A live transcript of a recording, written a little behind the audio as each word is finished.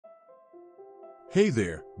Hey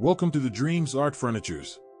there, welcome to the Dreams Art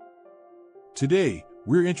Furnitures. Today,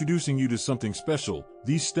 we're introducing you to something special,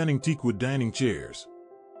 these stunning teakwood dining chairs.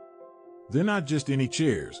 They're not just any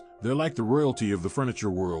chairs, they're like the royalty of the furniture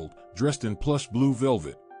world, dressed in plush blue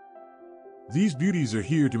velvet. These beauties are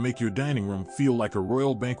here to make your dining room feel like a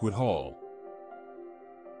royal banquet hall.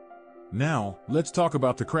 Now, let's talk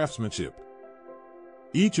about the craftsmanship.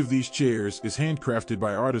 Each of these chairs is handcrafted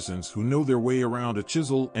by artisans who know their way around a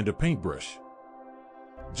chisel and a paintbrush.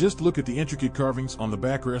 Just look at the intricate carvings on the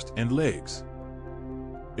backrest and legs.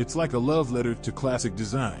 It's like a love letter to classic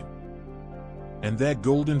design. And that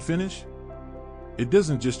golden finish? It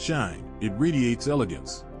doesn't just shine, it radiates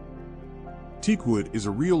elegance. Teakwood is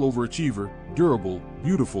a real overachiever, durable,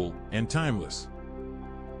 beautiful, and timeless.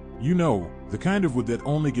 You know, the kind of wood that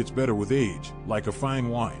only gets better with age, like a fine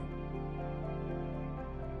wine.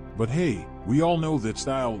 But hey, we all know that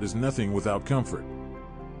style is nothing without comfort.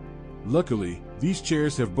 Luckily, these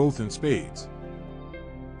chairs have both in spades.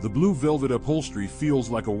 The blue velvet upholstery feels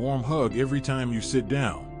like a warm hug every time you sit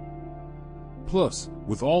down. Plus,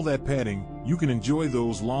 with all that padding, you can enjoy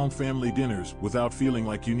those long family dinners without feeling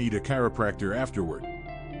like you need a chiropractor afterward.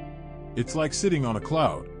 It's like sitting on a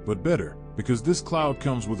cloud, but better, because this cloud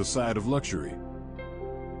comes with a side of luxury.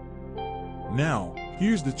 Now,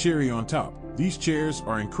 here's the cherry on top. These chairs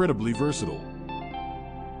are incredibly versatile.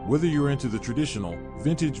 Whether you're into the traditional,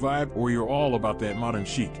 vintage vibe or you're all about that modern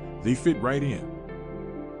chic, they fit right in.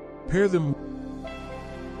 Pair them